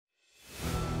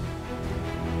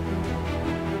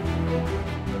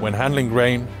When handling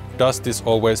grain, dust is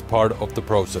always part of the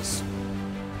process.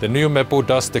 The new Mepu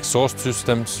Dust exhaust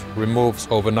systems removes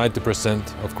over 90%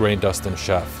 of grain dust and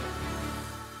chaff.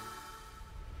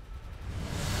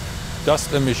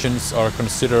 Dust emissions are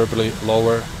considerably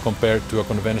lower compared to a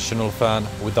conventional fan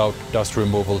without dust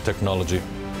removal technology.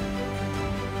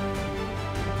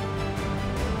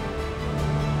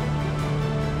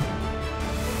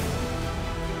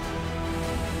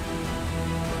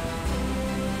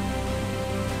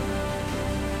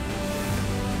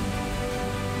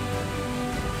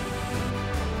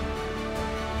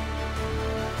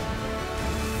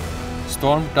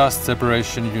 Storm dust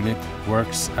separation unit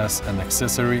works as an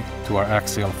accessory to our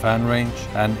axial fan range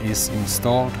and is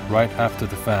installed right after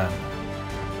the fan.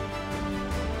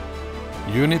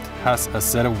 Unit has a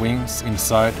set of wings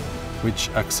inside which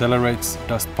accelerates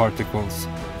dust particles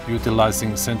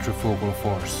utilizing centrifugal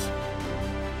force.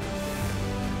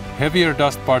 Heavier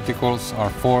dust particles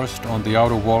are forced on the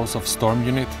outer walls of storm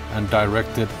unit and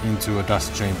directed into a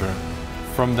dust chamber.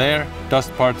 From there,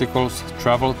 dust particles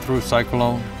travel through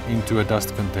cyclone into a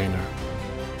dust container.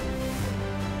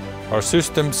 Our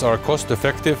systems are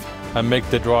cost-effective and make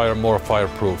the dryer more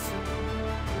fireproof.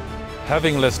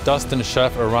 Having less dust and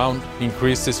chaff around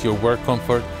increases your work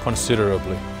comfort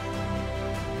considerably.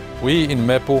 We in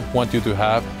Mepu want you to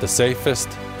have the safest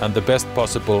and the best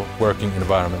possible working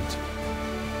environment.